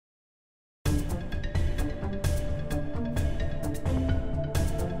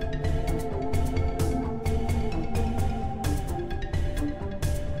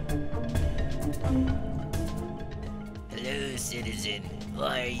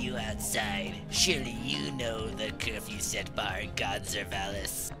Why are you outside? Surely you know the curfew set by our god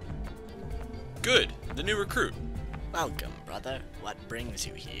Zervalis. Good, the new recruit. Welcome, brother. What brings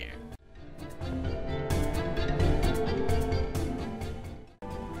you here?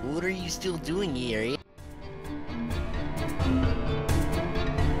 What are you still doing here?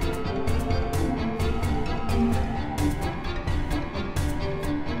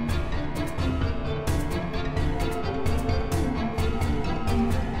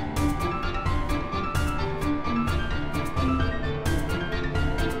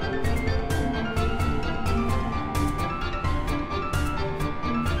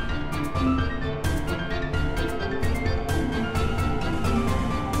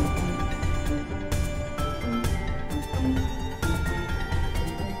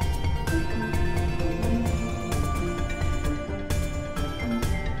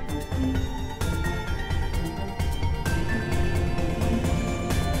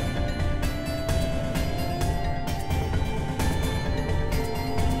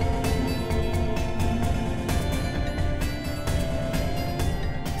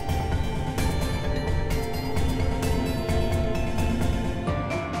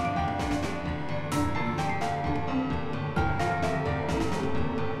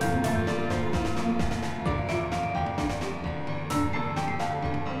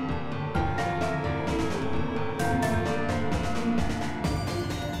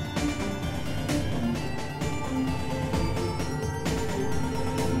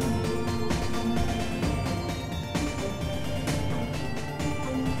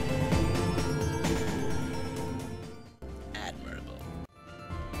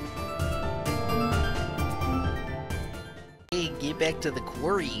 Hey, get back to the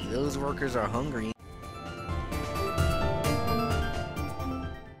quarry. Those workers are hungry.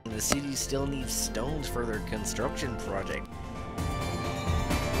 The city still needs stones for their construction project.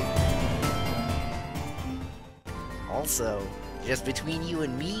 Also, just between you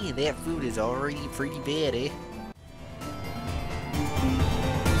and me, that food is already pretty bad, eh?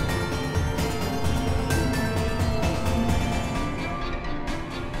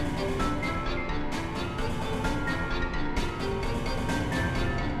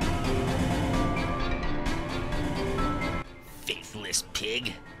 Faithless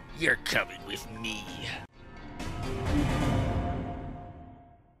pig, you're coming with me.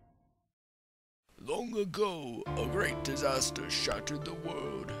 Long ago, a great disaster shattered the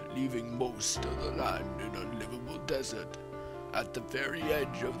world, leaving most of the land in unlivable desert. At the very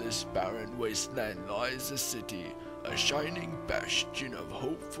edge of this barren wasteland lies a city, a shining bastion of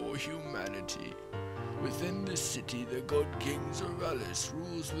hope for humanity. Within the city, the god king Zervalis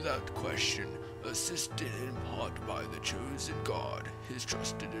rules without question, assisted in part by the chosen god, his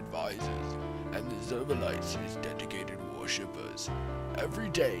trusted advisors, and the Zervalites, his dedicated worshippers. Every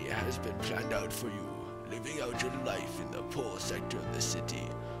day has been planned out for you, living out your life in the poor sector of the city,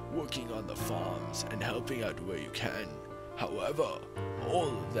 working on the farms and helping out where you can. However, all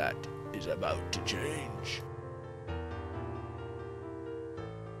of that is about to change.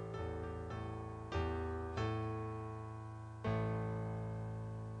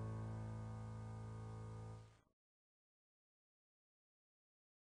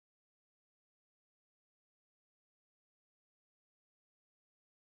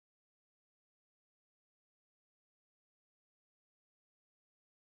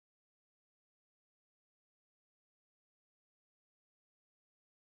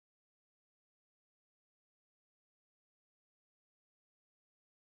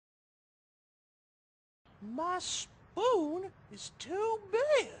 My spoon is too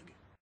big.